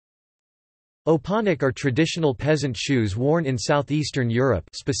Opanak are traditional peasant shoes worn in southeastern Europe,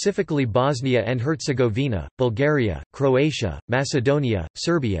 specifically Bosnia and Herzegovina, Bulgaria, Croatia, Macedonia,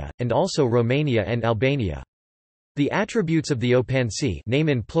 Serbia, and also Romania and Albania. The attributes of the opanci, name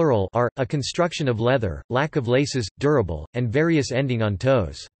in plural, are a construction of leather, lack of laces, durable, and various ending on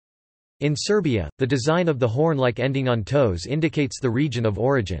toes. In Serbia, the design of the horn-like ending on toes indicates the region of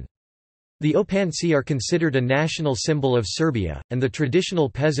origin. The opanci are considered a national symbol of Serbia, and the traditional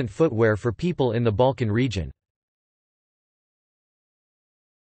peasant footwear for people in the Balkan region.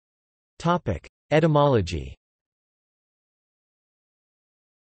 Etymology.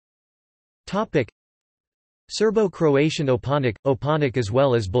 Serbo-Croatian opanak, opanak as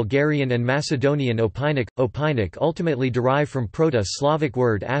well as Bulgarian and Macedonian opajnik, opajnik ultimately derive from Proto-Slavic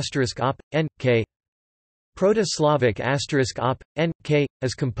word *op, n, k. Proto-Slavic *op, n, k,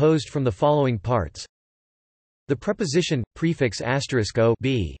 is composed from the following parts. The preposition, prefix *o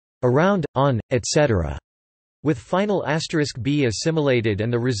b, around, on, etc., with final *b assimilated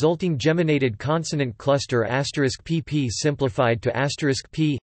and the resulting geminated consonant cluster *pp simplified to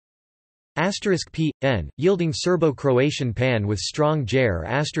 *p, *p, n, yielding Serbo-Croatian pan with strong jar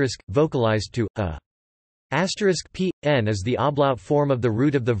 *, vocalized to, a. *p, n is the ablaut form of the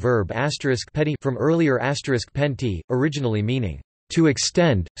root of the verb *peti from earlier *penti, originally meaning, to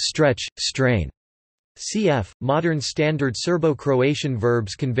extend, stretch, strain. Cf. Modern standard Serbo-Croatian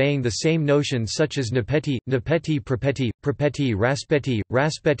verbs conveying the same notion such as napeti, napeti, prepeti, prepeti, raspeti,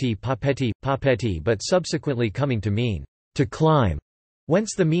 raspeti, papeti, papeti but subsequently coming to mean, to climb.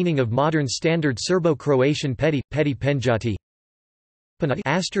 Whence the meaning of modern standard Serbo-Croatian peti, peti penjati.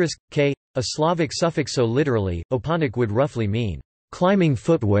 K, a Slavic suffix so literally, opanak would roughly mean, climbing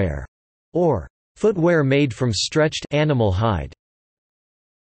footwear, or footwear made from stretched animal hide.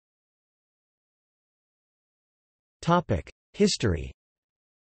 History.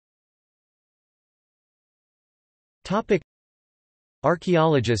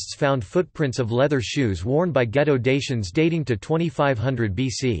 Archaeologists found footprints of leather shoes worn by ghetto Dacians dating to 2500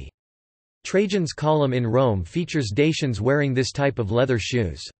 BC. Trajan's column in Rome features Dacians wearing this type of leather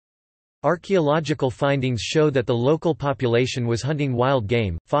shoes. Archaeological findings show that the local population was hunting wild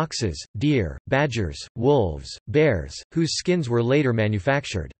game, foxes, deer, badgers, wolves, bears, whose skins were later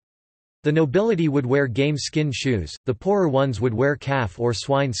manufactured. The nobility would wear game skin shoes, the poorer ones would wear calf or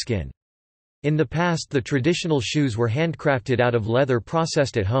swine skin. In the past the traditional shoes were handcrafted out of leather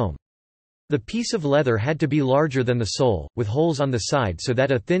processed at home. The piece of leather had to be larger than the sole, with holes on the side so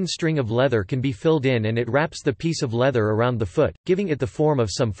that a thin string of leather can be filled in and it wraps the piece of leather around the foot, giving it the form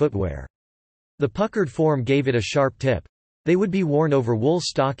of some footwear. The puckered form gave it a sharp tip. They would be worn over wool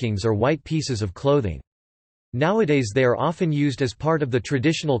stockings or white pieces of clothing. Nowadays they are often used as part of the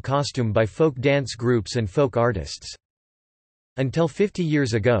traditional costume by folk dance groups and folk artists. Until 50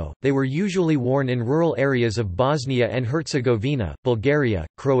 years ago, they were usually worn in rural areas of Bosnia and Herzegovina, Bulgaria,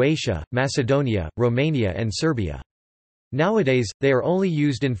 Croatia, Macedonia, Romania and Serbia. Nowadays, they are only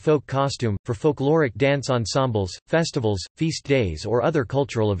used in folk costume, for folkloric dance ensembles, festivals, feast days or other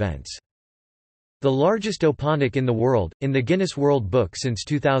cultural events. The largest opanak in the world, in the Guinness World Book since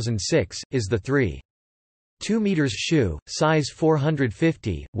 2006, is the 3.2 meters shoe, size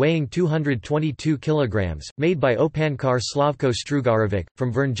 450, weighing 222 kilograms, made by Opankar Slavko Strugarevic,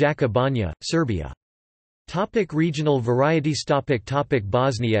 from Vrnjačka Banja, Serbia. Regional varieties.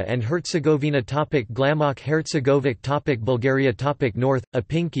 Bosnia and Herzegovina. Glamok Herzegovic. Bulgaria. North,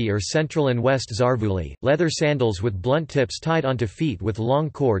 Apinki or Central and West Zarvuli, leather sandals with blunt tips tied onto feet with long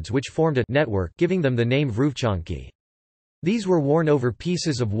cords which formed a network, giving them the name vruvčanki. These were worn over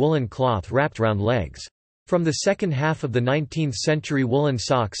pieces of woolen cloth wrapped round legs. From the second half of the 19th century woolen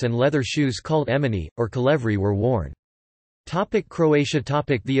socks and leather shoes called emeni, or kalevri were worn. Croatia.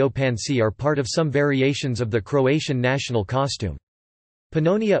 The opanci are part of some variations of the Croatian national costume.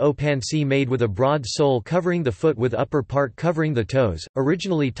 Pannonia opanci made with a broad sole covering the foot with upper part covering the toes,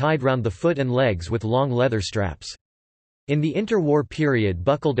 originally tied round the foot and legs with long leather straps. In the interwar period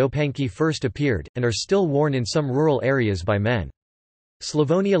buckled opanki first appeared, and are still worn in some rural areas by men.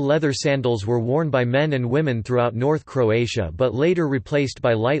 Slavonia leather sandals were worn by men and women throughout North Croatia but later replaced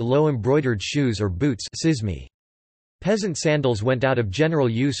by light low-embroidered shoes or boots sizmi. Peasant sandals went out of general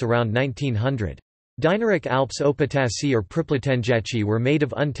use around 1900. Dinaric Alps opataci or pripletenjaci were made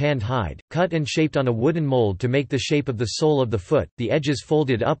of untanned hide, cut and shaped on a wooden mold to make the shape of the sole of the foot, the edges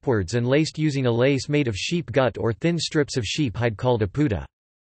folded upwards and laced using a lace made of sheep gut or thin strips of sheep hide called a puta.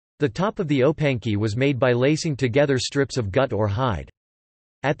 The top of the opanki was made by lacing together strips of gut or hide.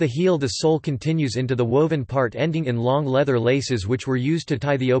 At the heel the sole continues into the woven part ending in long leather laces which were used to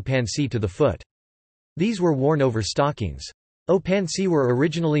tie the opanci to the foot. These were worn over stockings. Opansy were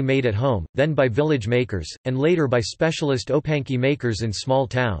originally made at home, then by village makers, and later by specialist opanky makers in small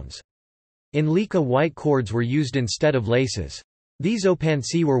towns. In Lika, white cords were used instead of laces. These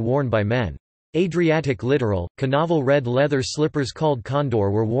opansy were worn by men. Adriatic littoral, canaval red leather slippers called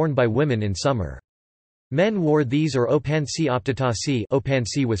condor were worn by women in summer. Men wore these or opansy optatasi,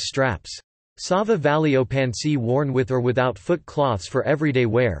 opansy with straps. Sava Valley opansy worn with or without foot cloths for everyday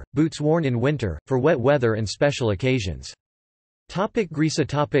wear, boots worn in winter, for wet weather and special occasions. Greece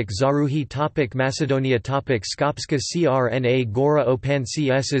Zaruhi Macedonia Skopska Crna Gora opansy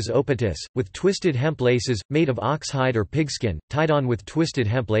ss opatis, with twisted hemp laces, made of oxhide or pigskin, tied on with twisted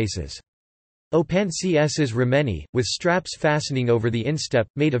hemp laces. Opansy ss remeni, with straps fastening over the instep,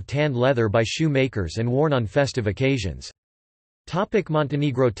 made of tanned leather by shoe makers and worn on festive occasions.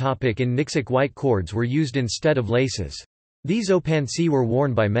 Montenegro In Nikšić white cords were used instead of laces. These opansy were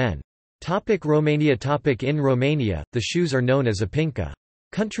worn by men. Romania In Romania, the shoes are known as opinka.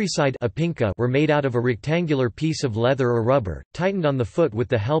 Countryside opinka were made out of a rectangular piece of leather or rubber, tightened on the foot with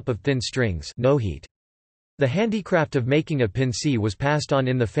the help of thin strings nohit. The handicraft of making a pinsy was passed on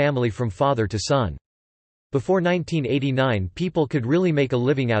in the family from father to son. Before 1989 people could really make a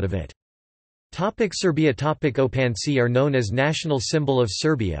living out of it. Serbia Opansy are known as national symbol of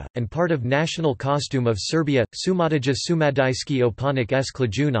Serbia, and part of national costume of Serbia, Sumadija Sumadijski Opanak s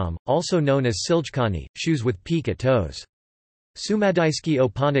Klajunam, also known as Siljkani, shoes with peak at toes. Sumadijski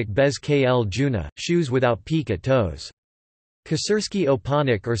Opanak bez kl Juna, shoes without peak at toes. Kasirski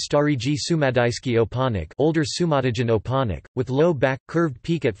Opanak or Stariji Sumadijski Opanak, older Sumatijan Opanak, with low back, curved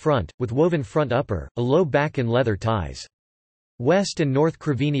peak at front, with woven front upper, a low back and leather ties. West and North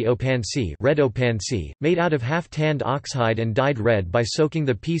Krivini opansy, red opansy, made out of half-tanned oxhide and dyed red by soaking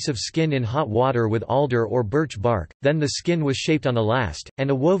the piece of skin in hot water with alder or birch bark, then the skin was shaped on a last, and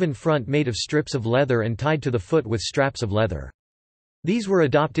a woven front made of strips of leather and tied to the foot with straps of leather. These were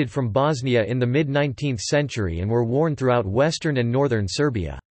adopted from Bosnia in the mid-19th century and were worn throughout western and northern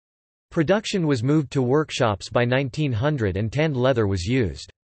Serbia. Production was moved to workshops by 1900 and tanned leather was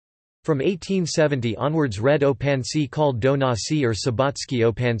used. From 1870 onwards red opansy called donasi or sabatski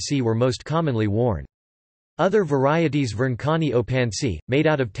opansy were most commonly worn. Other varieties Vernkani opansy, made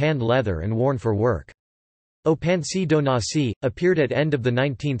out of tanned leather and worn for work. Opansy donasi, appeared at end of the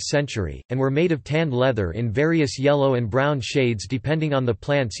 19th century, and were made of tanned leather in various yellow and brown shades depending on the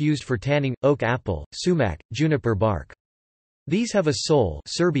plants used for tanning, oak apple, sumac, juniper bark. These have a sole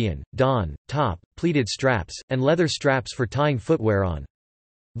Serbian, don, top, pleated straps, and leather straps for tying footwear on.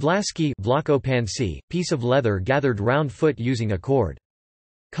 Vlaski opansy, piece of leather gathered round foot using a cord.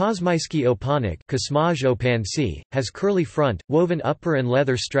 Kosmijski Opanak opansy, has curly front, woven upper and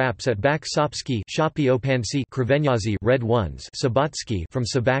leather straps at back. Sopski opansy Krevenjazi red ones Sabatski from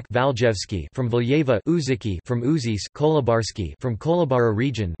Sabak Valjevski from Valjeva Uziki from Uzis Kolabarski from Kolabara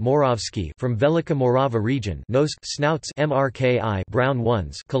region Moravski from Velika Morava region Nosk snouts Mrki brown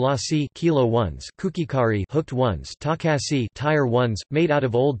ones Kalasi kilo ones Kukikari hooked ones Takasi tire ones, made out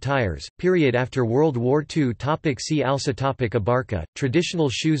of old tires, period after World War II. See also Abarca, traditional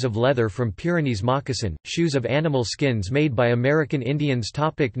shoes of leather from Pyrenees. Moccasin, shoes of animal skins made by American Indians.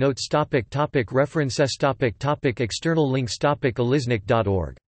 Notes references external links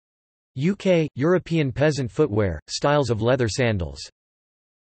aliznik.org. UK, European peasant footwear, styles of leather sandals.